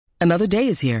Another day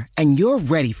is here, and you're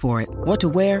ready for it. What to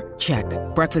wear? Check.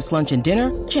 Breakfast, lunch, and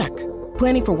dinner? Check.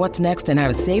 Planning for what's next and how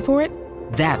to save for it?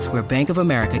 That's where Bank of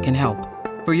America can help.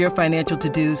 For your financial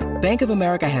to-dos, Bank of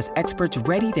America has experts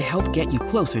ready to help get you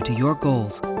closer to your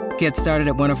goals. Get started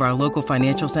at one of our local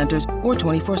financial centers or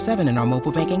 24/7 in our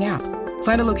mobile banking app.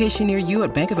 Find a location near you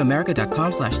at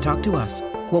bankofamerica.com/talktous.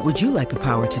 What would you like the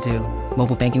power to do?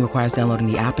 Mobile banking requires downloading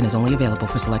the app and is only available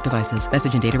for select devices.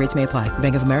 Message and data rates may apply.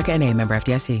 Bank of America N.A., member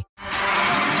FDIC.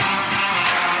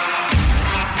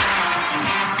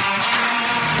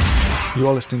 You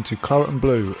are listening to Claret and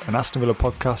Blue, an Aston Villa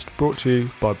podcast brought to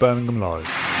you by Birmingham Live.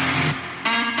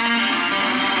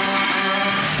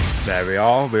 There we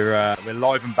are. We're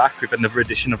live and back with another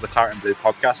edition of the Claret and Blue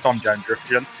podcast. I'm James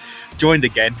Griffin, joined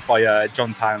again by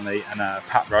John Townley and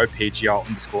Pat Rowe,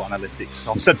 PGR_analytics.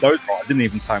 I've said those right. I didn't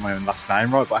even say my own last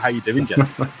name right, but how you doing, James?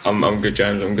 I'm good,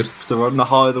 James. I'm good. So on the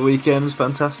high of the weekend was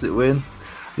fantastic win.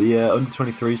 The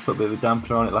under-23s put a bit of a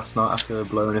dampener on it last night after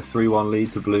blowing a 3-1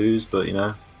 lead to Blues, but you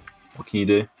know, what can you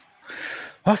do?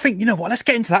 Well, I think, you know what, let's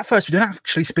get into that first. We don't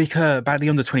actually speak about the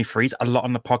under-23s a lot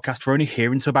on the podcast. We're only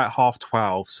here until about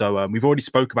 12:30. So we've already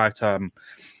spoke about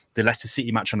the Leicester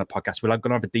City match on the podcast. We're going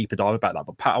to have a deeper dive about that.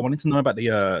 But Pat, I wanted to know about the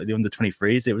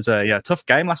under-23s. It was a tough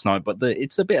game last night, but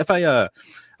it's a bit of a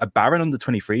barren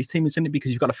under-23s team, isn't it?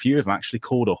 Because you've got a few of them actually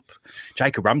called up.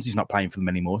 Jacob Ramsey's not playing for them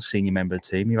anymore, senior member of the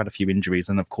team. You've had a few injuries.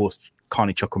 And, of course,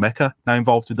 Carney Chukwuemeka now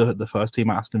involved with the first team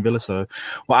at Aston Villa. So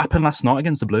what happened last night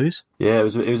against the Blues? Yeah, it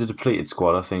was a depleted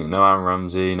squad, I think. No Aaron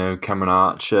Ramsey, no Cameron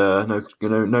Archer,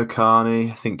 no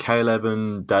Carney. I think Caleb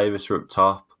and Davis were up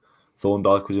top.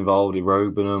 Thorndike was involved.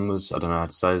 Robinham was, I don't know how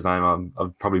to say his name.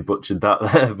 I've probably butchered that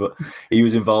there, but he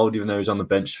was involved even though he was on the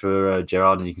bench for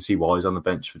Gerrard, and you can see why he's on the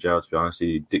bench for Gerrard, to be honest.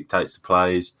 He dictates the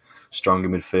plays, strong in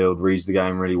midfield, reads the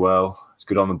game really well. He's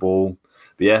good on the ball.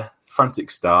 But yeah, frantic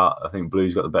start. I think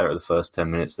Blues got the better of the first 10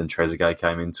 minutes, then Trezeguet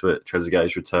came into it.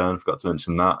 Trezeguet's return, forgot to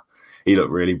mention that. He looked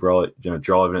really bright,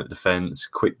 driving at the defence,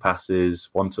 quick passes,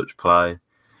 one-touch play,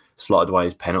 slotted away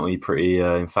his penalty pretty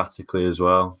emphatically as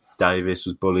well. Davis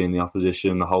was bullying the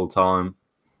opposition the whole time.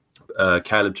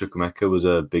 Caleb Chukwuemeka was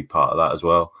a big part of that as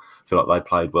well. I feel like they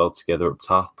played well together up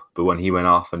top. But when he went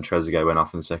off and Trezeguet went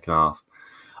off in the second half,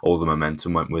 all the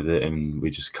momentum went with it and we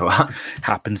just collapsed.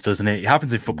 Happens, doesn't it? It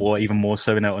happens in football, even more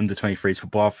so in under-23s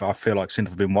football. I feel like since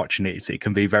I've been watching it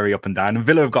can be very up and down. And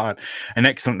Villa have got an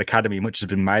excellent academy, much has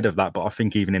been made of that. But I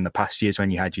think even in the past years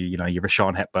when you had your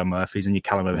Rashawn Hepburn-Murphys and your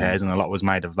Callum O'Hares, and a lot was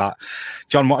made of that.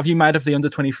 John, what have you made of the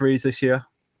under-23s this year?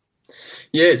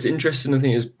 Yeah, it's interesting. I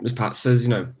think, as Pat says,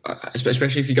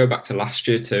 especially if you go back to last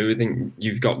year too, I think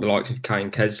you've got the likes of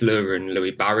Kane Kessler and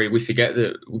Louis Barry. We forget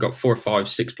that we've got 4 or 5,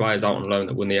 6 players out on loan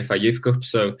that won the FA Youth Cup.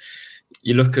 So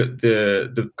you look at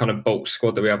the kind of bulk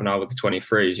squad that we have now with the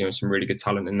 23s, some really good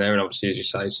talent in there. And obviously, as you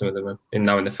say, some of them are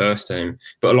now in the first team.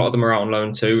 But a lot of them are out on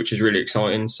loan too, which is really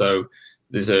exciting. So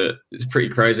it's pretty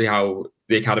crazy how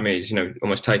the academy is,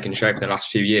 almost taken shape in the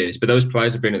last few years. But those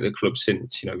players have been at the club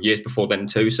since, years before then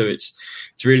too. So it's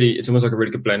almost like a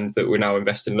really good blend that we're now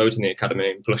investing loads in the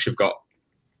academy. Plus, you've got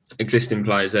existing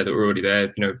players there that were already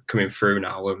there, coming through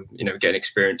now and, getting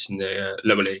experience in the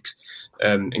lower leagues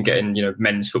and getting,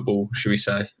 men's football, should we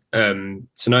say.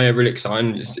 So yeah, really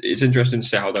exciting. It's interesting to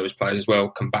see how those players as well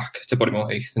come back to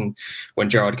Bodymoor Heath, and when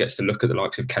Gerrard gets to look at the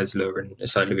likes of Kessler and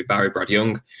say Louis Barry, Brad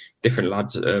Young, different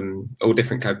lads, all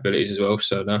different capabilities as well.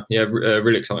 So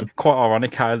really exciting. Quite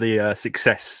ironic how the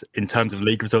success in terms of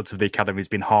league results of the academy has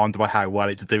been harmed by how well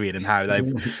it's doing and how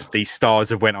these stars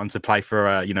have went on to play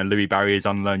for Louis Barry is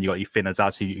on loan. You got your Finn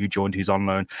Azaz who joined, who's on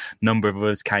loan. Number of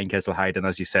others, Kane Kessler Hayden,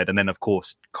 as you said, and then of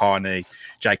course Carney,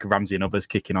 Jacob Ramsey, and others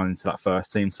kicking on into that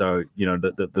first team. So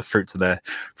the fruits are there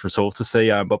for us all to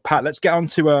see. But Pat, let's get on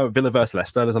to Villa versus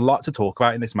Leicester. There's a lot to talk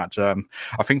about in this match. I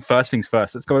think first things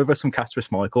first, let's go over some Kasper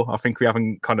Schmeichel. I think we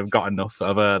haven't kind of got enough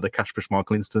of the Kasper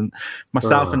Schmeichel incident.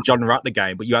 Myself and John were at the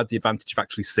game, but you had the advantage of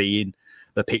actually seeing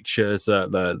the pictures,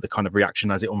 the kind of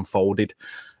reaction as it unfolded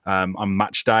on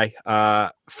match day.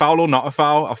 Foul or not a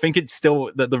foul? I think it's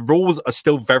still the rules are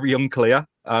still very unclear.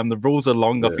 The rules are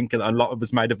long. Yeah. I think a lot of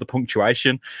us made of the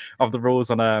punctuation of the rules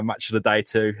on a match of the day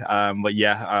too. But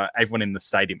everyone in the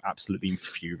stadium absolutely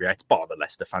infuriated, bar the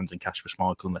Leicester fans and Kasper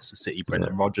Schmeichel and Leicester City,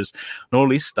 Brendan Rodgers and all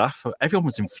his stuff. Everyone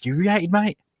was infuriated,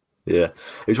 mate. Yeah,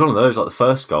 it was one of those, like the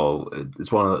first goal,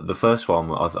 it's one of the first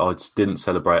one I just didn't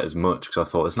celebrate as much because I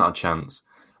thought there's not a chance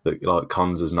that like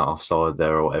Konza's not offside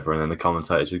there or whatever, and then the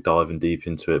commentators were diving deep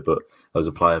into it, but there was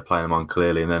a player playing him on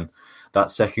clearly, and then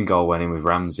that second goal went in with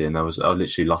Ramsey, and I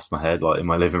literally lost my head, like in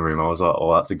my living room. I was like,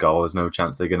 oh, that's a goal, there's no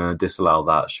chance they're going to disallow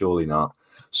that, surely not.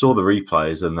 Saw the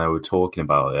replays and they were talking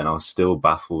about it, and I was still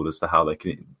baffled as to how they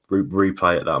can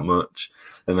replay it that much.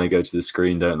 Then they go to the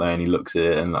screen, don't they? And he looks at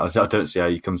it, and I don't see how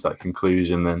he comes to that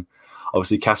conclusion. Then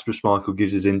obviously Kasper Schmeichel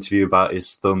gives his interview about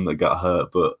his thumb that got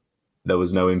hurt, but there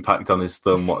was no impact on his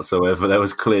thumb whatsoever. There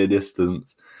was clear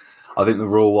distance. I think the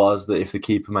rule was that if the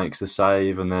keeper makes the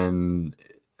save and then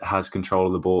has control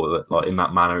of the ball, that like in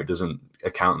that manner, it doesn't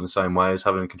account in the same way as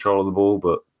having control of the ball.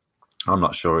 But I'm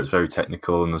not sure. It's very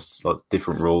technical and there's like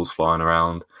different rules flying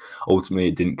around. Ultimately,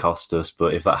 it didn't cost us,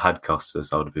 but if that had cost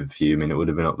us, I would have been fuming. It would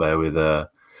have been up there with the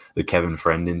Kevin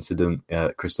Friend incident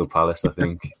at Crystal Palace, I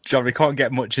think. John, we can't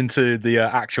get much into the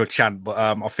actual chant, but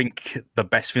I think the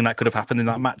best thing that could have happened in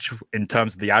that match in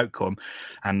terms of the outcome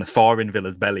and the fire in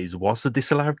Villa's bellies was the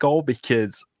disallowed goal,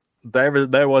 because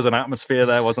there was an atmosphere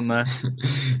there, wasn't there?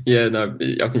 Yeah, no,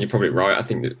 I think you're probably right. I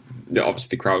think that obviously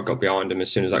the crowd got behind him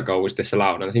as soon as that goal was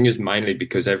disallowed. And I think it was mainly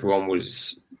because everyone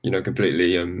was,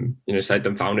 completely, say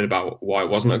dumbfounded about why it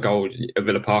wasn't a goal. At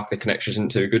Villa Park, the connection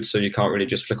isn't too good, so you can't really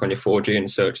just flick on your 4G and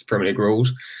search the Premier League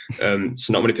rules. So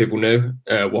not many people knew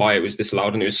why it was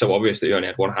disallowed, and it was so obvious that you only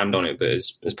had one hand on it. But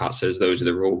as Pat says, those are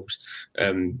the rules.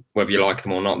 Whether you like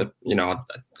them or not,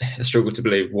 I struggle to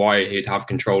believe why he'd have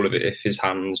control of it if his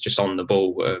hand's just on the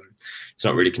ball. It's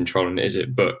not really controlling it, is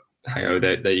it? But hey,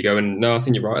 there you go. And no, I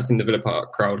think you're right. I think the Villa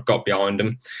Park crowd got behind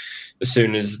him as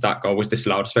soon as that goal was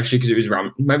disallowed, especially because it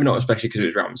was maybe not especially because it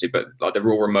was Ramsey, but like the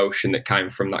raw emotion that came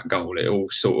from that goal, it all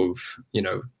sort of,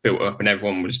 built up, and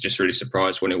everyone was just really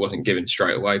surprised when it wasn't given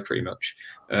straight away, pretty much.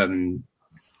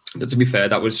 But to be fair,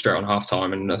 that was straight on half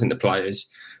time, and I think the players,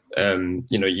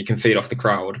 you can feed off the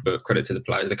crowd, but credit to the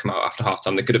players, they come out after half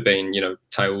time. There could have been,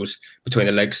 tails between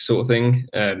the legs sort of thing,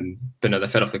 but no, they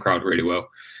fed off the crowd really well.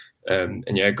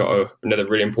 Got another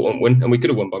really important win, and we could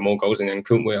have won by more goals in the end,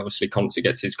 couldn't we? Obviously, Conte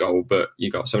gets his goal, but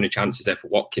you got so many chances there for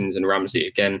Watkins and Ramsey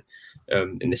again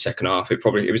in the second half. It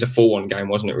was a 4-1 game,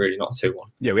 wasn't it? Really, not 2-1.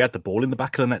 Yeah, we had the ball in the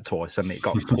back of the net twice, and it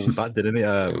got pulled back, didn't it?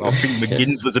 I think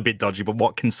McGinn's was a bit dodgy, but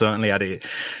Watkins certainly had it.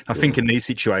 I think in these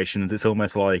situations, it's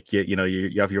almost like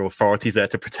you have your authorities there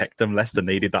to protect them. Leicester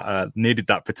needed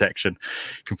that protection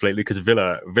completely, because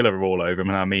Villa were all over them.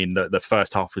 And I mean, the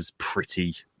first half was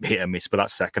pretty hit and miss, but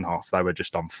that second half they were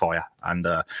just on fire, and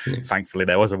thankfully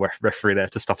there was a referee there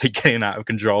to stop it getting out of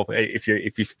control. If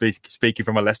you're speaking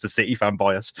from a Leicester City fan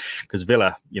bias, because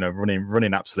Villa,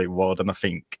 running absolute wild, and I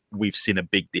think we've seen a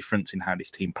big difference in how this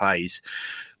team plays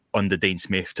under Dean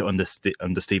Smith to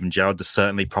under Steven Gerrard. There's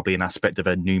certainly probably an aspect of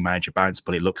a new manager bounce,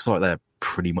 but it looks like they're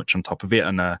pretty much on top of it,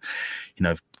 and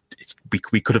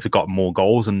we could have got more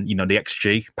goals, and the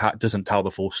XG, Pat, doesn't tell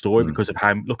the full story because of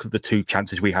how, look at the two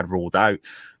chances we had ruled out,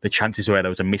 the chances where there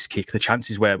was a missed kick, the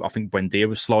chances where I think Buendia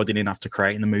was sliding in after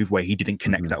creating the move where he didn't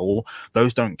connect at all,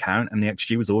 those don't count, and the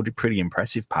XG was already pretty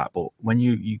impressive, Pat. But when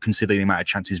you consider the amount of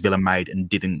chances Villa made and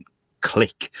didn't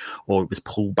click, or it was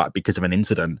pulled back because of an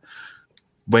incident,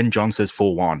 when John says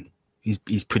 4-1,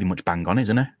 he's pretty much bang on,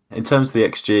 isn't he? In terms of the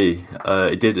XG,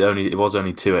 it was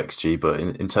only 2 XG, but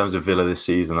in terms of Villa this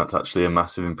season, that's actually a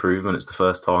massive improvement. It's the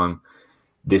first time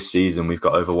this season we've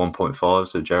got over 1.5,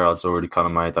 so Gerrard's already kind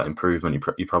of made that improvement.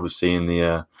 You're probably seeing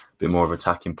the bit more of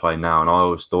attacking play now, and I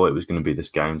always thought it was going to be this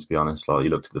game, to be honest. Like, you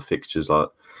looked at the fixtures, like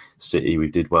City, we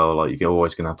did well. Like, you're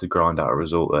always going to have to grind out a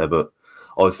result there, but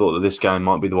I thought that this game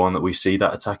might be the one that we see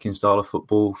that attacking style of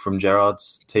football from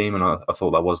Gerrard's team, and I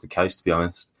thought that was the case, to be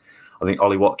honest. I think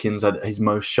Ollie Watkins had his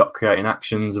most shot-creating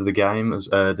actions of the game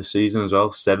this season as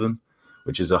well, 7,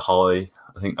 which is a high.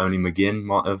 I think only McGinn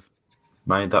might have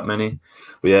made that many.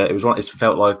 But yeah, it was one. It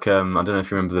felt like I don't know if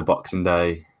you remember the Boxing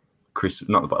Day, it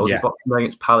Boxing Day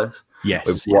against Palace?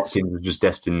 Yes. Watkins was just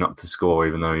destined not to score,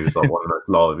 even though he was like one of the most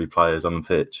lively players on the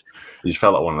pitch. It just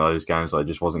felt like one of those games that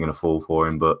just wasn't going to fall for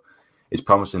him. But it's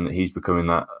promising that he's becoming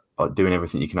that, like, doing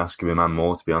everything you can ask of him and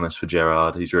more, to be honest, for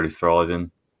Gerrard. He's really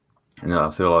thriving. And I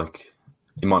feel like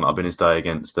it might not have been his day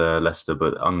against Leicester,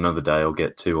 but on another day he'll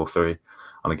get 2 or 3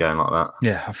 on a game like that.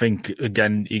 Yeah, I think,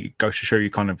 again, it goes to show you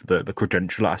kind of the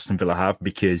credential Aston Villa have,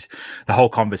 because the whole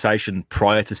conversation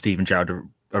prior to Steven Gerrard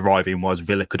arriving was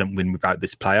Villa couldn't win without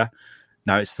this player.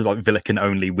 Now it's like Villa can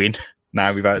only win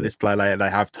now without this player. They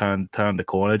have turned the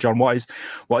corner. John, what is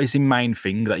the main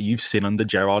thing that you've seen under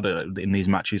Gerrard in these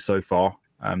matches so far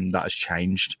that has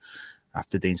changed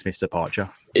after Dean Smith's departure?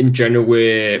 In general,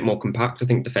 we're more compact, I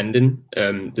think, defending.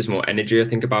 There's more energy, I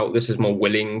think, about this. There's more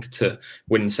willing to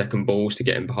win second balls, to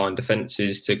get in behind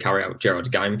defences, to carry out Gerrard's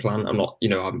game plan.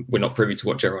 We're not privy to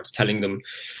what Gerrard's telling them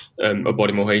at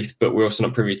Bodymore Heath, but we're also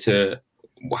not privy to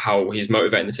how he's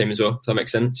motivating the team as well, if that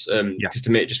makes sense. Because to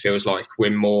me, it just feels like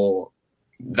we're more...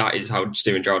 That is how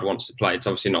Steven Gerrard wants to play. It's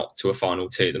obviously not to a final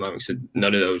tier at the moment, so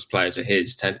none of those players are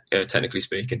his, technically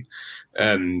speaking.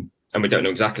 And we don't know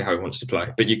exactly how he wants to play.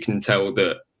 But you can tell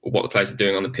that what the players are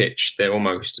doing on the pitch, they're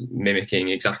almost mimicking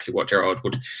exactly what Gerrard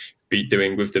would be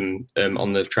doing with them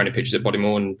on the training pitches at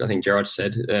Bodymore. And I think Gerrard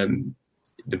said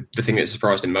the thing that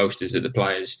surprised him most is that the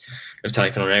players have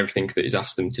taken on everything that he's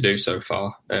asked them to do so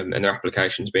far, and their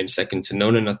application's been second to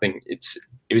none. And I think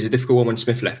it was a difficult one when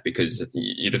Smith left, because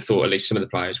you'd have thought at least some of the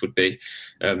players would be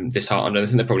disheartened, and I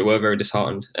think they probably were very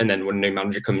disheartened. And then when a new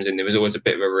manager comes in, there was always a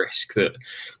bit of a risk that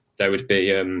they would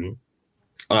be. I'm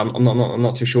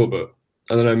not too sure, but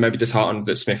I don't know, maybe disheartened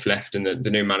that Smith left and the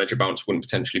new manager bounce wouldn't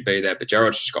potentially be there. But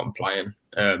Gerrard's just got him playing,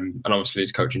 and obviously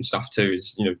his coaching staff too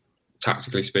is,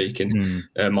 tactically speaking.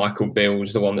 Michael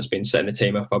Beale's the one that's been setting the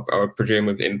team up, I presume,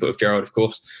 with input of Gerrard, of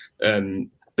course.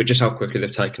 But just how quickly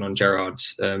they've taken on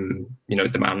Gerrard's,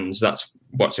 demands, that's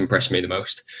what's impressed me the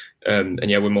most. And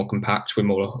yeah, we're more compact, we're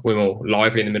more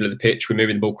lively in the middle of the pitch, we're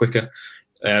moving the ball quicker,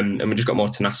 and we've just got more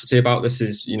tenacity about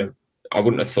this. I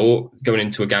wouldn't have thought going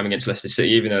into a game against Leicester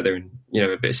City, even though they're in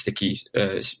a bit of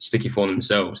sticky form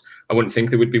themselves, I wouldn't think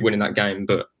they would be winning that game.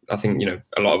 But I think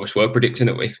a lot of us were predicting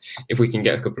that if we can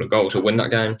get a couple of goals, we'll win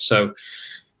that game. So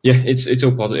yeah, it's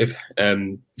all positive.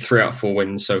 3 out of 4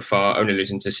 wins so far, only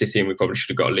losing to City, and we probably should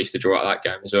have got at least a draw out of that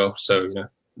game as well. So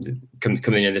coming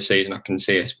in the end of the season, I can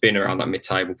see us being around that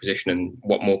mid-table position, and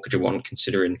what more could you want,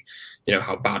 considering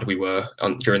how bad we were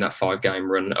during that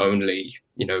 5-game run only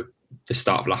the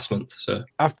start of last month. So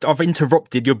I've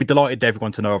interrupted. You'll be delighted,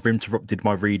 everyone, to know I've interrupted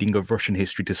my reading of Russian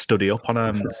history to study up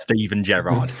on Steven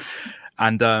Gerrard.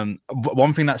 And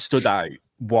one thing that stood out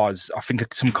was, I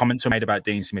think some comments were made about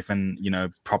Dean Smith and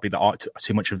probably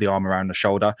too much of the arm around the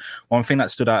shoulder. One thing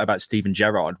that stood out about Steven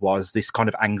Gerrard was this kind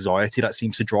of anxiety that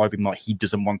seems to drive him, like he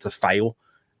doesn't want to fail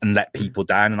and let people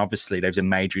down. And obviously there was a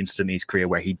major incident in his career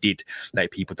where he did let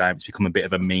people down. It's become a bit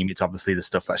of a meme. It's obviously the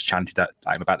stuff that's chanted at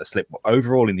him about the slip. But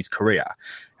overall in his career,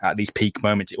 at these peak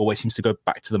moments, it always seems to go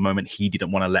back to the moment he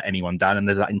didn't want to let anyone down. And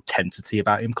there's that intensity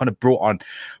about him, kind of brought on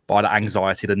by the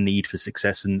anxiety, the need for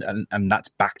success. And that's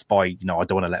backed by, I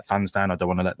don't want to let fans down. I don't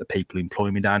want to let the people who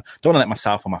employ me down. I don't want to let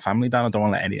myself or my family down. I don't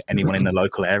want to let anyone in the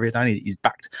local area down. He's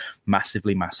backed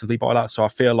massively by that. So I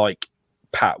feel like,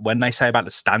 Pat, when they say about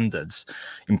the standards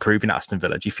improving at Aston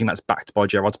Villa, do you think that's backed by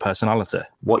Gerrard's personality?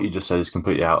 What you just said is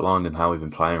completely outlined in how we've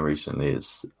been playing recently.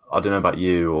 I don't know about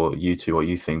you or you two what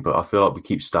you think, but I feel like we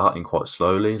keep starting quite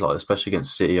slowly. Like, especially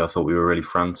against City, I thought we were really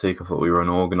frantic. I thought we were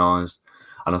unorganised,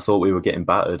 and I thought we were getting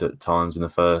battered at times in the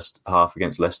first half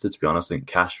against Leicester. To be honest, I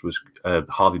think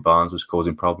Harvey Barnes was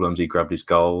causing problems. He grabbed his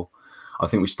goal. I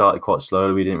think we started quite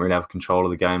slowly. We didn't really have control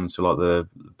of the game until like the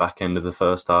back end of the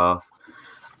first half.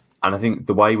 And I think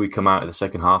the way we come out of the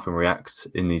second half and react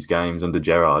in these games under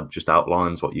Gerrard just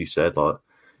outlines what you said. Like,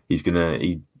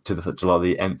 to like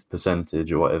the nth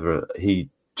percentage or whatever,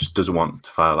 he just doesn't want to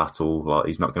fail at all. Like,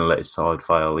 he's not going to let his side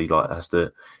fail.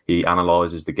 He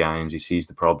analyses the games, he sees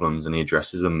the problems, and he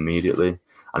addresses them immediately.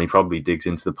 And he probably digs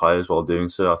into the players while doing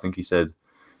so. I think he said,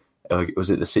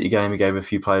 was it the City game? He gave a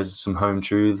few players some home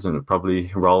truths and it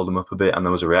probably rolled them up a bit. And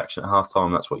there was a reaction at half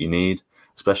time. That's what you need.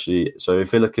 Especially, so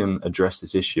if Villa can address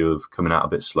this issue of coming out a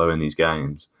bit slow in these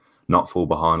games, not fall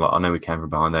behind. Like, I know we came from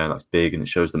behind there, and that's big, and it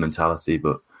shows the mentality.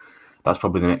 But that's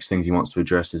probably the next thing he wants to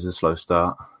address is a slow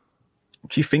start.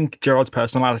 Do you think Gerrard's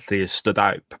personality has stood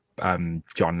out,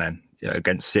 John? Then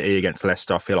against City, against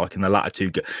Leicester, I feel like in the latter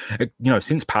two,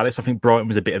 since Palace, I think Brighton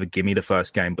was a bit of a gimme the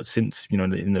first game, but since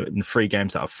in the 3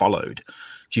 games that have followed,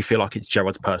 do you feel like it's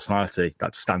Gerrard's personality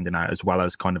that's standing out as well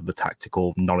as kind of the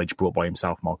tactical knowledge brought by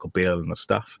himself, Michael Beale, and the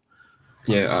stuff?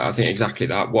 Yeah, I think exactly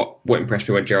that. What impressed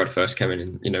me when Gerrard first came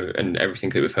in, and everything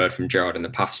that we've heard from Gerrard in the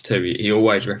past too, he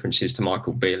always references to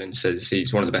Michael Beale and says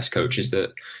he's one of the best coaches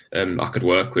that I could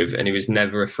work with, and he was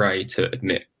never afraid to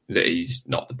admit that he's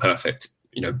not the perfect,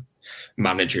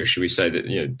 manager, should we say,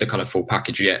 that the kind of full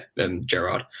package yet,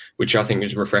 Gerrard, which I think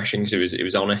was refreshing because it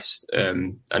was honest,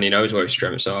 and he knows where his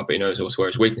strengths are, but he knows also where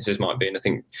his weaknesses might be. And I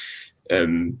think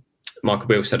Michael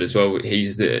Beale said as well,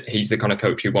 he's the kind of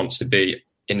coach who wants to be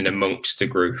in and amongst the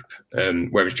group,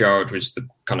 whereas Gerrard was the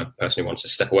kind of person who wants to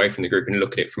step away from the group and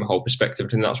look at it from a whole perspective. I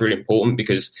think that's really important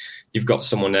because you've got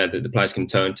someone there that the players can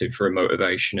turn to for a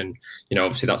motivation, and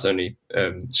obviously that's only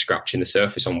scratching the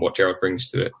surface on what Gerrard brings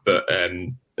to it. But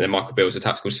then Michael Beale's the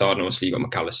tactical side, and obviously you've got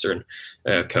McAllister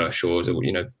and Kershaw.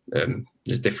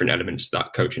 There's different elements to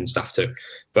that coaching staff too.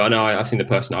 But I think the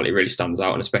personality really stands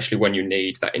out, and especially when you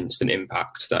need that instant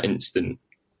impact, that instant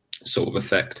sort of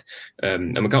effect.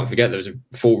 And we can't forget there was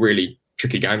 4 really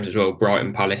tricky games as well: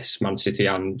 Brighton, Palace, Man City,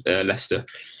 and Leicester.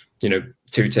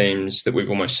 2 teams that we've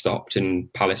almost stopped in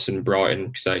Palace and Brighton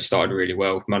because they started really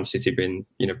well. Man City being,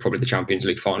 probably the Champions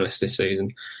League finalists this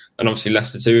season. And obviously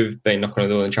Leicester too have been knocking on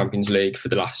the door in the Champions League for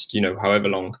the last, however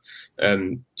long.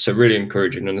 So really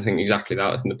encouraging. And I think exactly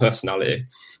that. I think the personality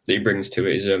that he brings to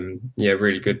it is,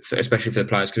 really good, especially for the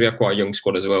players, because we have quite a young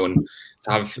squad as well. And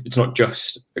to have, it's not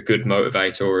just a good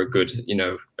motivator or a good,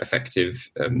 effective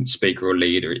speaker or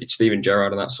leader. It's Steven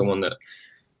Gerrard, and that's someone that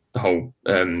the whole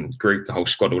group, the whole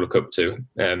squad will look up to,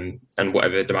 and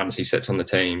whatever demands he sets on the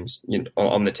teams, you'd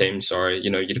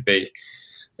be,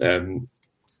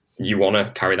 you want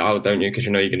to carry that out, don't you? Because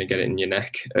you're going to get it in your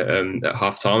neck at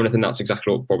half time. And I think that's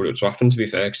exactly what probably what's happened, to be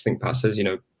fair. Because I think Pat says,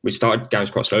 we started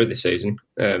games quite slowly this season,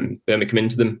 then we come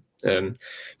into them. So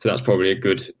that's probably a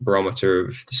good barometer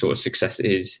of the sort of success that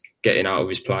he's getting out of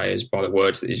his players by the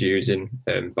words that he's using,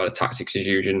 by the tactics he's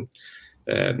using,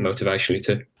 motivationally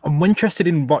too. I'm interested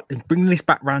in bringing this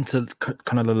back round to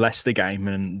kind of the Leicester game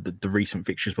and the recent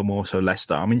fixtures, but more so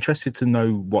Leicester. I'm interested to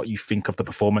know what you think of the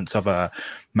performance of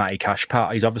Matty Cash.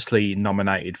 Pat, he's obviously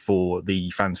nominated for the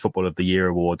Fans Football of the Year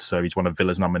award, so he's one of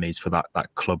Villa's nominees for that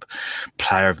Club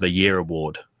Player of the Year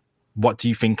award. What do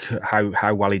you think?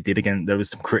 How well he did again? There was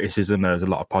some criticism. There was a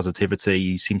lot of positivity.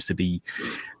 He seems to be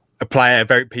a player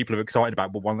people are excited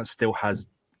about, but one that still has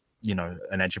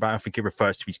an edge about it. I think it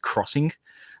refers to his crossing,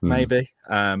 maybe,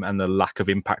 and the lack of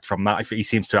impact from that. I think he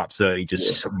seems to absolutely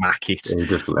just smack it. He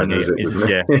just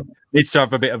it. Needs to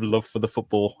have a bit of love for the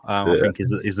football, I think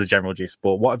is the general gist.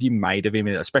 But what have you made of him,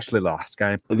 especially the last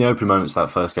game? In the opening moments of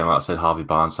that first game, like I said, Harvey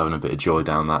Barnes having a bit of joy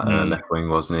down that left wing,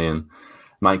 wasn't he? And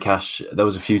Mike Cash, there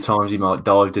was a few times he might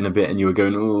dived in a bit and you were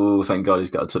going, oh, thank God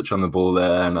he's got a touch on the ball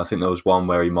there. And I think there was one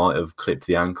where he might have clipped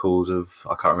the ankles of,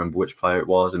 I can't remember which player it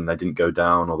was, and they didn't go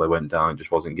down or they went down, it just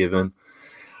wasn't given.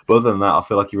 But other than that, I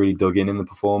feel like he really dug in the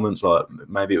performance. Like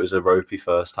maybe it was a ropey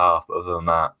first half, but other than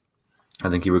that, I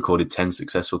think he recorded 10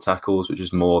 successful tackles, which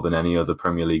is more than any other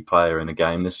Premier League player in a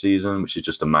game this season, which is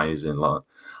just amazing. Like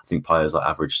I think players like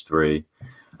average 3.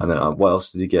 And then what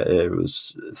else did he get here? It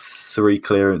was 3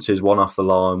 clearances, 1 off the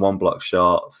line, 1 block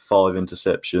shot, 5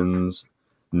 interceptions,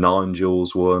 9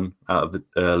 duels won out of the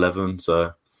 11.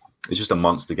 So it's just a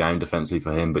monster game defensively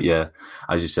for him. But yeah,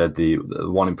 as you said, the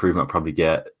one improvement I'd probably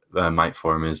get, mate,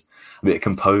 for him is a bit of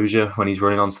composure when he's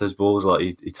running onto those balls. Like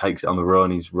he takes it on the run,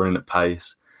 he's running at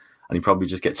pace, and he probably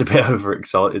just gets a bit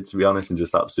overexcited, to be honest, and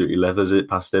just absolutely leathers it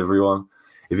past everyone.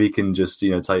 If he can just,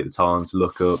 take the time to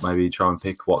look up, maybe try and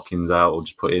pick Watkins out or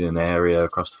just put it in an area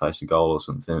across the face of goal or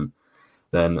something,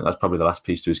 then that's probably the last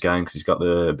piece to his game, because he's got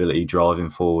the ability driving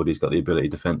forward, he's got the ability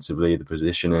defensively, the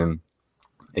positioning,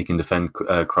 he can defend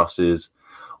crosses,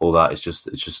 all that. It's just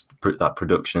that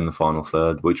production in the final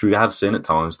third, which we have seen at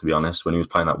times, to be honest, when he was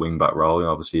playing that wing-back role.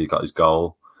 Obviously, he got his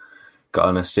goal, got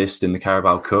an assist in the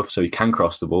Carabao Cup, so he can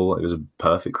cross the ball. It was a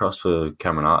perfect cross for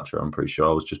Cameron Archer, I'm pretty sure.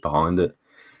 I was just behind it.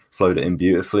 Flowed it in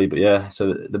beautifully. But yeah,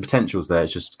 so the potential's there.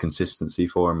 It's just consistency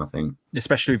for him, I think.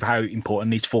 Especially with how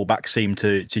important these fullbacks seem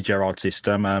to Gerrard's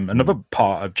system. Another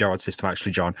part of Gerrard's system,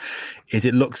 actually, John, is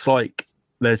it looks like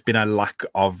there's been a lack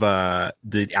of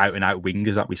the out-and-out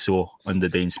wingers that we saw under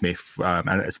Dean Smith.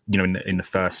 And in the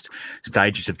first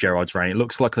stages of Gerrard's reign, it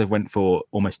looks like they went for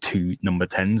almost 2 number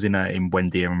 10s in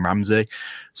Wendy and Ramsey.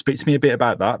 Speak to me a bit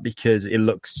about that, because it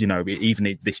looks,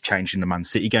 even this change in the Man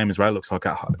City game as well, it looks like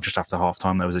just after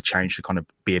half-time there was a change to kind of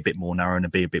be a bit more narrow and to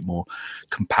be a bit more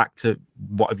compact.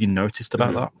 What have you noticed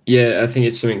about that? Yeah, I think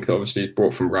it's something that obviously is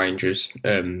brought from Rangers.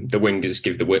 The wingers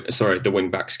give the width, the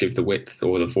wing-backs give the width,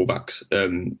 or the full-backs.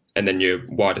 And then your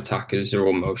wide attackers are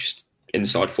almost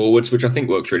inside forwards, which I think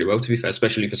works really well, to be fair,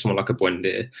 especially for someone like a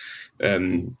Buendia.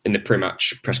 In the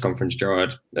pre-match press conference,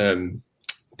 Gerrard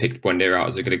picked Buendia out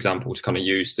as a good example to kind of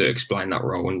use to explain that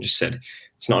role, and just said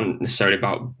it's not necessarily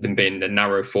about them being the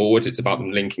narrow forwards, it's about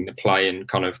them linking the play and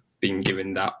kind of being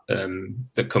given that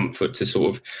the comfort to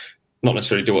sort of not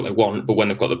necessarily do what they want, but when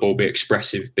they've got the ball, be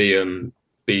expressive,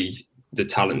 be the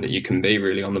talent that you can be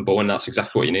really on the ball, and that's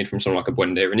exactly what you need from someone like a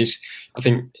Buendia. And I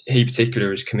think he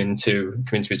particular has come into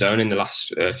his own in the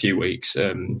last few weeks.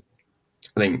 I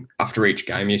think after each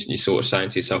game, you're sort of saying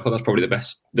to yourself, "Oh, that's probably the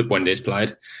best that Buendia's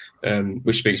played,"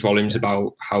 which speaks volumes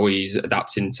about how he's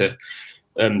adapting to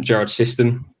Gerrard's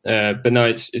system. But no,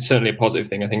 it's certainly a positive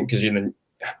thing, I think, because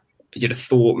you'd have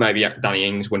thought maybe Danny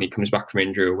Ings, when he comes back from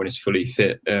injury or when he's fully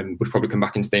fit, would probably come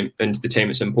back into the team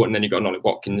at some point. And then you've got Nolly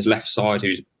Watkins left side,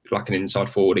 who's like an inside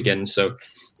forward again. So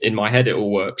in my head, it all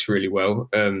works really well.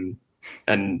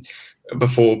 And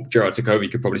before Gerrard took over, you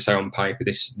could probably say on paper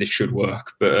this should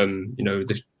work. But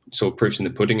the sort of proof's in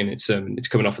the pudding, and it's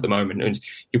coming off at the moment. And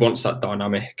he wants that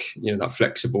dynamic, that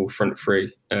flexible front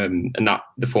three, and that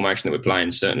the formation that we're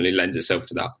playing certainly lends itself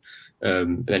to that.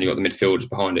 And then you've got the midfielders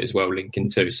behind it as well, linking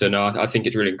too. So no, I think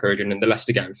it's really encouraging. And the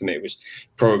Leicester game for me was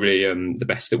probably the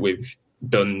best that we've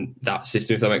done that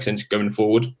system, if that makes sense, going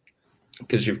forward.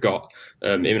 Because you've got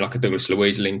even like a Douglas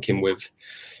Luiz linking with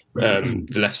the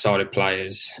left-sided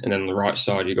players, and then on the right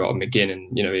side you've got a McGinn, and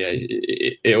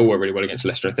it all worked really well against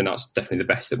Leicester. I think that's definitely the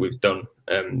best that we've done.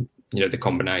 The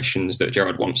combinations that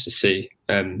Gerrard wants to see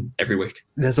every week.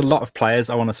 There's a lot of players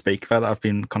I want to speak about that have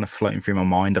been kind of floating through my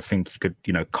mind. I think you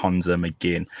could, Konza,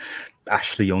 McGinn,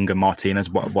 Ashley Young, and Martinez.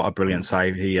 What a brilliant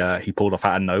save he pulled off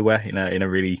out of nowhere in a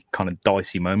really kind of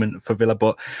dicey moment for Villa.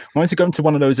 But I wanted to go into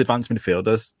one of those advanced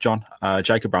midfielders, John.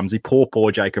 Jacob Ramsey,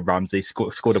 poor Jacob Ramsey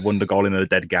scored a wonder goal in a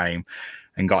dead game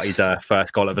and got his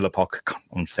first goal at Villa Park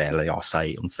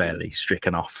unfairly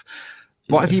stricken off.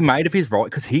 What have you made of his right?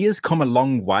 Because he has come a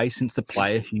long way since the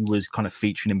player he was kind of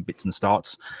featuring in bits and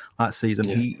starts that season.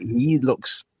 Yeah. He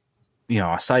looks,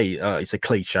 I say it's a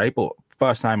cliche, but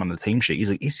first name on the team sheet,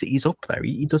 he's up there.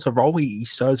 He does a role. He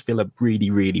serves Villa really,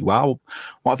 really well.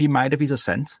 What have you made of his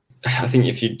ascent? I think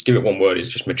if you give it one word, it's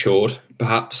just matured,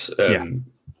 perhaps.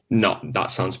 Not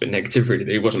that sounds a bit negative,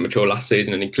 really. He wasn't mature last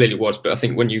season, and he clearly was. But I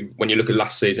think when you look at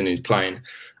last season, he's playing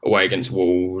away against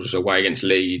Wolves, away against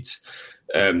Leeds.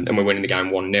 And we're winning the game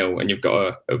 1-0, and you've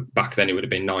got a back then he would have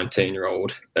been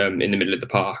 19-year-old in the middle of the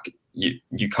park.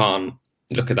 You can't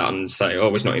look at that and say,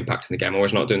 oh, he's not impacting the game, or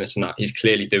he's not doing this and that. He's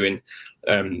clearly doing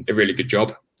a really good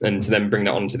job. And to then bring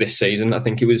that on to this season, I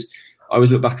think I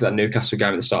always look back at that Newcastle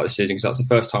game at the start of the season, because that's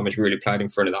the first time he's really played in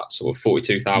front of that sort of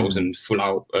 42,000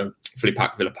 fully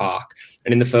packed Villa Park.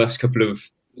 And in the first couple of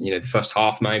the first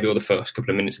half maybe, or the first couple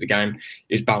of minutes of the game,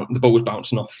 the ball was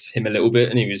bouncing off him a little bit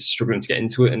and he was struggling to get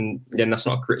into it. And again, that's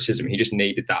not a criticism. He just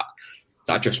needed that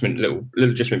adjustment, little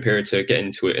adjustment period to get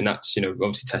into it. And that's,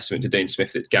 obviously testament to Dean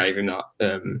Smith that gave him that,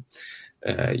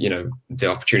 the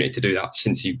opportunity to do that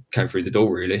since he came through the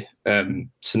door, really.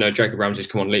 So no, Jacob Ramsey's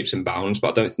come on leaps and bounds, but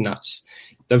I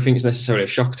don't think it's necessarily a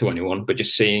shock to anyone, but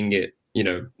just seeing it,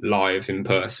 live in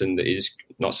person, that is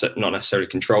not necessarily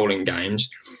controlling games.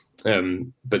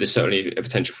 But there's certainly a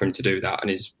potential for him to do that, and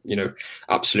is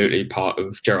absolutely part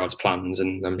of Gerrard's plans.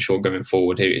 And I'm sure going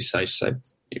forward, he say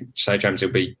James will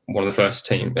be one of the first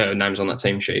names on that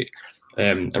team sheet,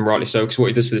 and rightly so, because what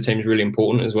he does for the team is really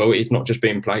important as well. He's not just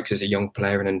being played because he's a young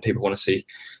player, and then people want to see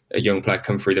a young player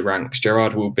come through the ranks.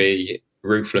 Gerrard will be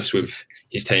ruthless with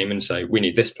his team and say, we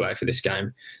need this player for this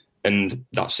game, and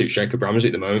that suits Jacob Ramsey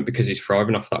at the moment because he's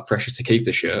thriving off that pressure to keep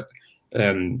the shirt.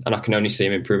 And I can only see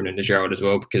him improving under Gerrard as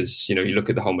well, because you look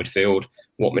at the whole midfield.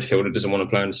 What midfielder doesn't want to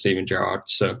play under Steven Gerrard?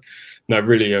 So, no,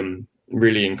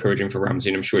 really encouraging for Ramsey,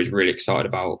 and I'm sure he's really excited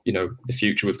about the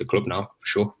future with the club now, for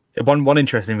sure. One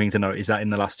interesting thing to note is that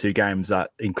in the last two games,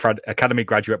 that academy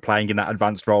graduate playing in that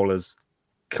advanced role has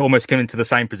almost come into the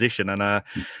same position and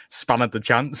span at the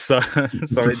chance. So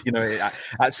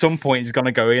at some point he's going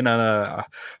to go in, and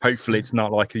hopefully it's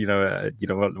not like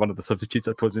one of the substitutes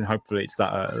that puts in. Hopefully it's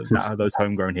that those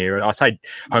homegrown heroes. I say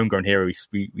homegrown heroes.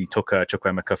 We took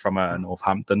Chukwuemeka from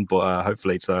Northampton, but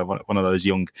hopefully it's one of those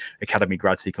young academy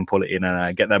grads who can pull it in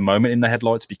and get their moment in the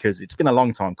headlights, because it's been a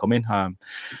long time coming.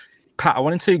 Pat, I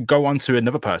wanted to go on to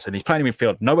another person. He's playing in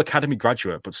midfield, no academy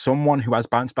graduate, but someone who has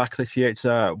bounced back this year. It's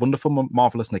wonderful,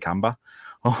 marvellous Nakamba.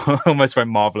 Almost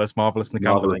went marvellous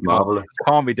Nakamba. Marvellous.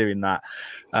 Can't be doing that.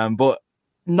 But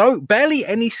no, barely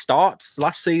any starts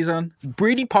last season.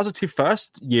 Really positive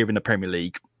first year in the Premier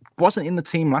League. Wasn't in the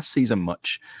team last season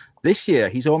much. This year,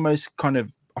 he's almost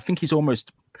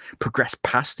progressed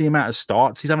past the amount of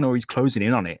starts he's closing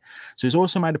in on it. So he's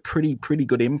also made a pretty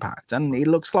good impact. And it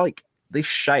looks like this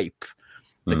shape,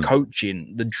 the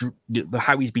coaching, the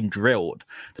how he's been drilled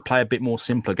to play a bit more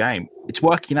simpler game, it's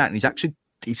working out, and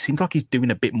it seems like he's doing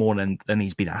a bit more than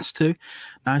he's been asked to.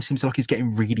 Now it seems like he's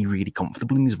getting really, really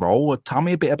comfortable in his role. Tell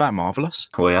me a bit about Marvellous.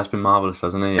 Well, he has been marvellous,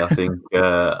 hasn't he? I think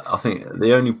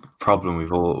the only problem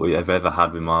we've ever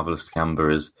had with Marvellous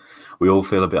Nakamba is we all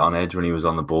feel a bit on edge when he was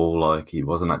on the ball. Like, he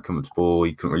wasn't that comfortable.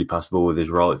 He couldn't really pass the ball with his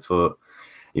right foot.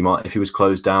 He might, if he was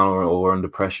closed down or under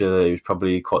pressure, he was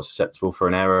probably quite susceptible for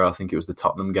an error. I think it was the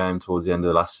Tottenham game towards the end of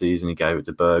the last season. He gave it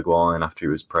to Bergwijn after he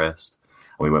was pressed,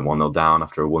 and we went 1-0 down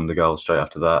after a wonder goal straight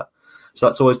after that. So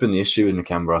that's always been the issue in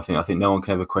Nakamba. I think no one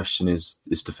can ever question his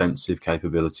defensive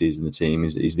capabilities in the team.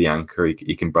 He's the anchor.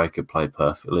 He can break a play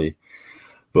perfectly.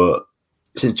 But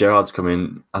since Gerrard's come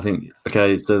in, I think,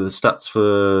 okay, so the stats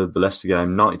for the Leicester game,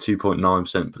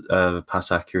 92.9%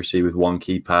 pass accuracy with one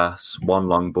key pass, one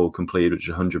long ball completed, which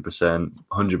is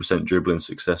 100% dribbling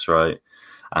success rate,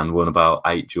 and won about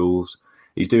 8 duels.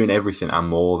 He's doing everything and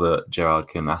more that Gerrard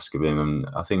can ask of him. And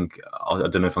I think, I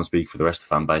don't know if I'm speaking for the rest of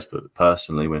the fan base, but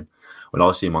personally, when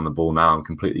I see him on the ball now, I'm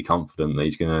completely confident that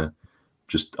he's going to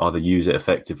just either use it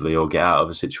effectively or get out of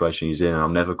a situation he's in. And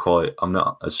I'm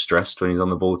not as stressed when he's on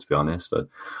the ball, to be honest.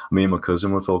 Me and my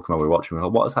cousin were talking while we were watching, we're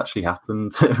like, what has actually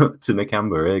happened to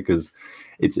Nakamba here? Because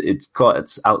it's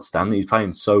outstanding. He's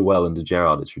playing so well under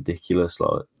Gerrard. It's ridiculous.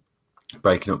 Like,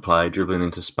 breaking up play, dribbling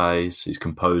into space. He's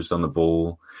composed on the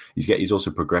ball. He's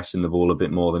also progressing the ball a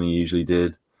bit more than he usually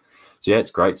did. So yeah,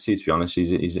 it's great to see, to be honest.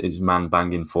 He's man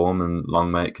banging form, and long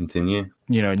may it continue.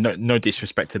 You know, no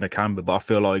disrespect to Nakamba, but I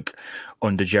feel like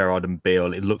under Gerrard and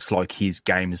Beale, it looks like his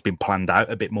game has been planned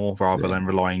out a bit more rather than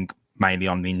relying mainly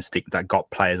on the instinct that got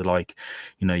players like,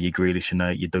 you know, your Grealish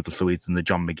and your Douglas Luiz and the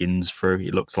John McGinns through.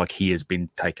 It looks like he has been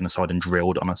taken aside and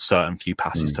drilled on a certain few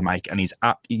passes to make, and he's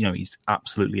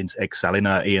absolutely excelling.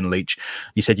 Ian Leach,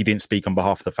 you said you didn't speak on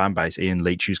behalf of the fan base. Ian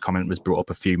Leach, whose comment was brought up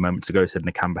a few moments ago, said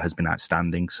Nakamba has been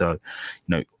outstanding. So,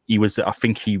 you know, he wasn't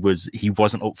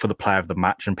up for the player of the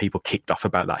match, and people kicked off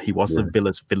about that. He was the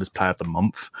Villa's player of the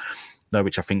month, though,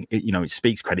 which I think it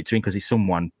speaks credit to him, because he's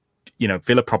someone. You know,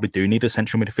 Villa probably do need a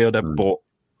central midfielder, but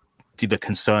the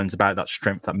concerns about that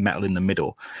strength, that metal in the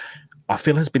middle, I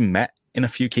feel has been met in a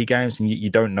few key games, and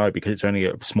you don't know because it's only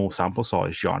a small sample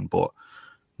size, John. But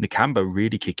Nakamba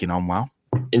really kicking on well.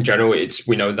 In general,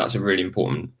 we know that's a really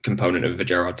important component of the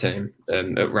Gerrard team.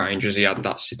 At Rangers, he had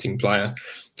that sitting player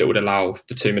that would allow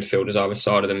the two midfielders either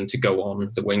side of them to go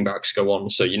on, the wing backs go on.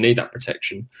 So you need that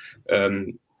protection.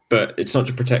 But it's not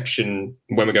just protection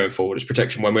when we're going forward, it's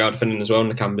protection when we are defending as well.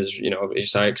 And Nakamba's, you know, as you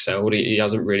say, excelled. He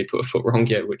hasn't really put a foot wrong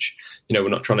yet, which, you know, we're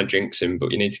not trying to jinx him,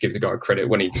 but you need to give the guy credit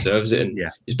when he deserves it. And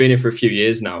he's been here for a few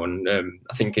years now. And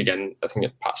I think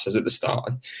Pat says at the start,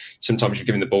 sometimes you're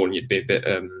giving the ball and you'd be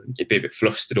a bit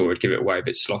flustered, or would give it away a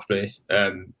bit sloppily.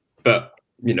 But,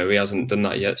 you know, he hasn't done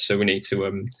that yet. So we need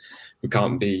to, we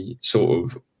can't be sort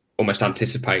of almost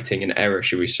anticipating an error,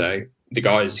 should we say. The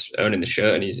guy's earning the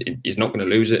shirt, and he's not going to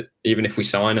lose it, even if we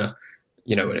sign a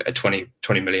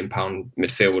 20 million pound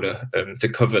midfielder to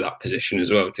cover that position as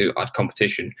well, to add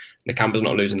competition. Nakamba's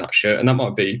not losing that shirt, and that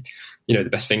might be, you know, the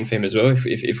best thing for him as well. If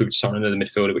we would sign another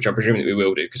midfielder, which I presume that we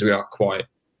will do, because we are quite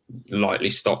lightly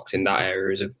stocked in that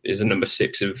area, is a number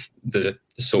 6 of the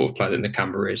sort of player that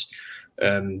Nakamba is.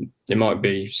 It might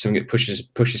be something that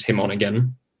pushes him on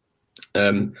again.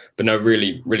 But no,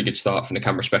 really, really good start from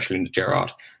Nakamba, especially under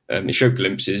Gerrard. He showed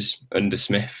glimpses under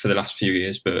Smith for the last few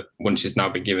years, but once he's now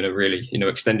been given a really, you know,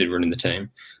 extended run in the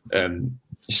team,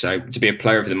 so to be a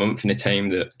player of the month in a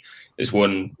team that has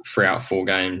won 3 out of 4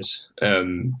 games,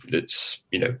 that's,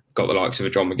 you know, got the likes of a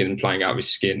John McGinn playing out of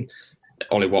his skin,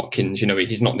 Ollie Watkins, you know,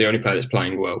 he's not the only player that's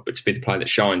playing well, but to be the player that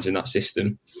shines in that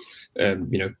system,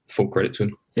 you know, full credit to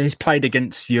him. Yeah, he's played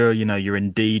against your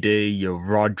Ndidi, your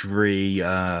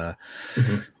Rodri.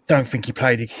 Don't think he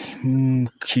played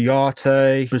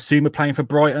Chiarte, Basuma playing for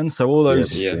Brighton. So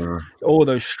all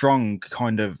those strong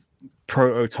kind of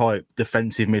prototype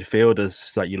defensive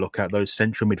midfielders that you look at, those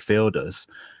central midfielders,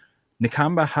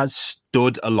 Nakamba has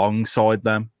stood alongside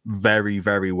them very,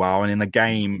 very well. And in a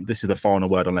game, this is the final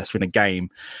word on Leicester, in a game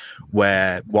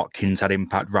where Watkins had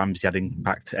impact, Ramsey had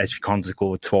impact, Ezri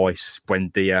scored twice, when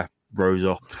Dia rose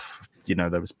up, you know,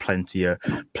 there was plenty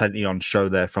on show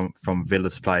there from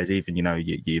Villa's players. Even, you know,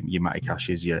 your Matty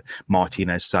Cashes, your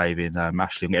Martinez saving,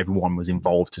 Ashley, everyone was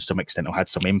involved to some extent or had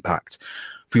some impact.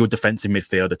 For your defensive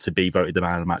midfielder to be voted the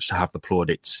man of the match, to have the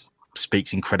plaudits,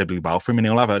 speaks incredibly well for him, and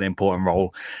he'll have an important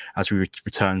role as we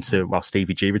return to,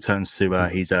 Stevie G returns to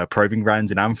his proving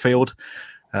grounds in Anfield.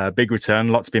 Big return,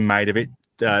 lots been made of it.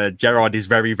 Gerrard is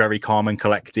very, very calm and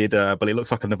collected, but it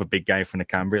looks like another big game for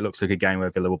Nakamba. It looks like a game where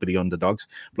Villa will be the underdogs.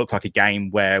 It looks like a game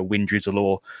where win, drizzle,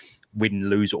 or win,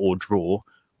 lose, or draw.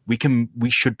 We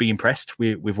should be impressed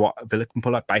with what Villa can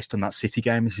pull out based on that City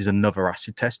game. This is another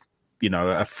acid test, you know,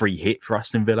 a free hit for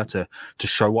Aston Villa to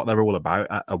show what they're all about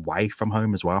away from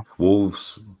home as well.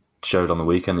 Wolves showed on the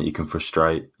weekend that you can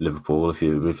frustrate Liverpool if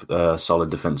you're with a solid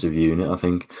defensive unit. I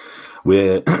think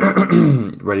we're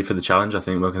ready for the challenge. I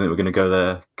think we're going to go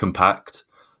there compact,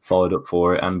 followed up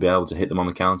for it, and be able to hit them on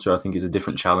the counter. I think it's a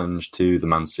different challenge to the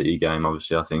Man City game.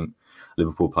 Obviously, I think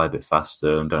Liverpool play a bit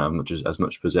faster and don't have as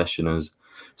much possession as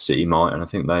City might, and I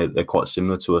think they're quite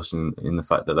similar to us in the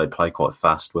fact that they play quite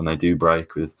fast when they do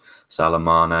break, with Salah,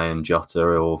 Mane and Jota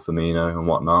or Firmino and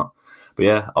whatnot. But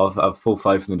yeah, I've full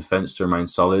faith in the defence to remain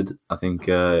solid. I think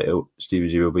Stevie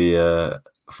G will be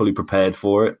fully prepared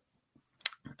for it.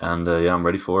 And I'm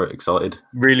ready for it, excited.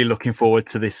 Really looking forward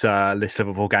to this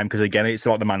Liverpool game, because again, it's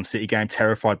like the Man City game,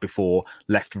 terrified before,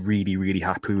 left really, really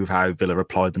happy with how Villa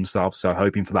applied themselves. So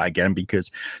hoping for that again,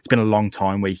 because it's been a long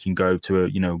time where you can go to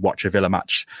watch a Villa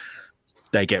match,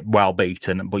 they get well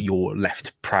beaten, but you're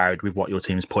left proud with what your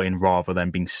team's put in, rather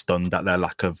than being stunned at their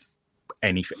lack of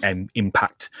any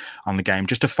impact on the game.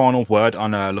 Just a final word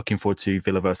on looking forward to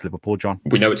Villa versus Liverpool, John.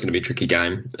 We know it's going to be a tricky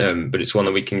game, but it's one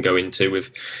that we can go into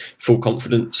with full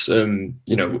confidence. Don't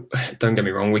get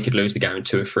me wrong, we could lose the game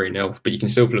 2 or 3-0, but you can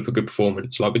still put up a good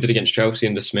performance like we did against Chelsea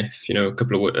under Smith, a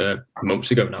couple of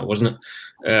months ago now, wasn't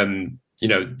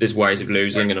it? There's ways of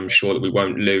losing, and I'm sure that we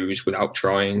won't lose without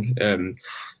trying.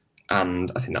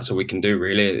 And I think that's all we can do,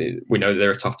 really. We know that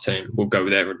they're a top team. We'll go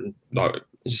there and,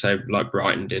 like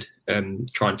Brighton did,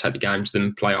 try and take the game to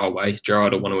them, play our way.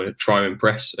 Gerrard will want to try and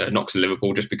impress, not to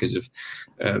Liverpool, just because of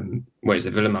he's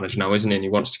the Villa manager now, isn't he? And he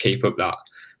wants to keep up that.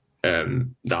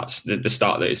 That's the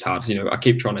start that he's had. I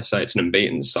keep trying to say it's an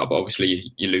unbeaten start, but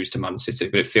obviously you lose to Man City.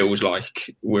 But it feels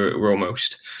like we're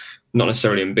almost not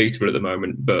necessarily unbeatable at the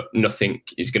moment, but nothing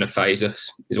is going to faze us,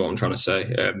 is what I'm trying to say.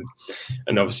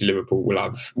 And obviously Liverpool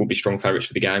will be strong favourites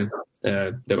for the game.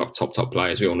 They've got top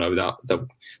players. We all know that.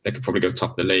 They could probably go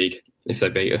top of the league if they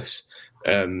beat us.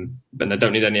 And they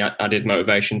don't need any added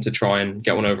motivation to try and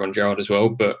get one over on Gerrard as well.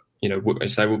 But, I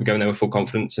say we'll be going there with full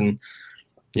confidence. And,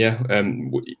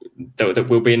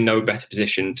 we'll be in no better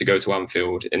position to go to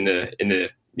Anfield in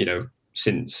the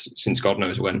since God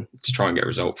knows when, to try and get a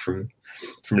result from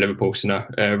Liverpool. So no,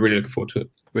 really looking forward to it.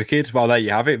 Wicked. Well, there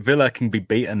you have it. Villa can be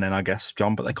beaten then, I guess,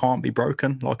 John, but they can't be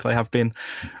broken like they have been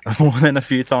more than a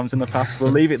few times in the past.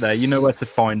 We'll leave it there. You know where to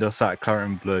find us at Claret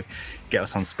and Blue. Get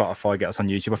us on Spotify, get us on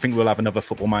YouTube. I think we'll have another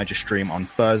Football Manager stream on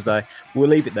Thursday. We'll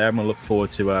leave it there, and we'll look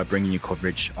forward to bringing you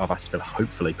coverage of Aston Villa,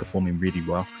 hopefully performing really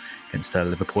well against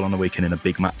Liverpool on the weekend in a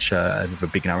big match with a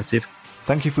big narrative.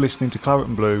 Thank you for listening to Claret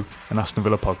and Blue, an Aston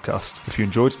Villa podcast. If you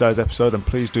enjoyed today's episode, then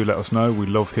please do let us know. We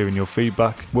love hearing your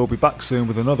feedback. We'll be back soon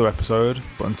with another episode,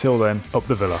 but until then, up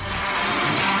the Villa.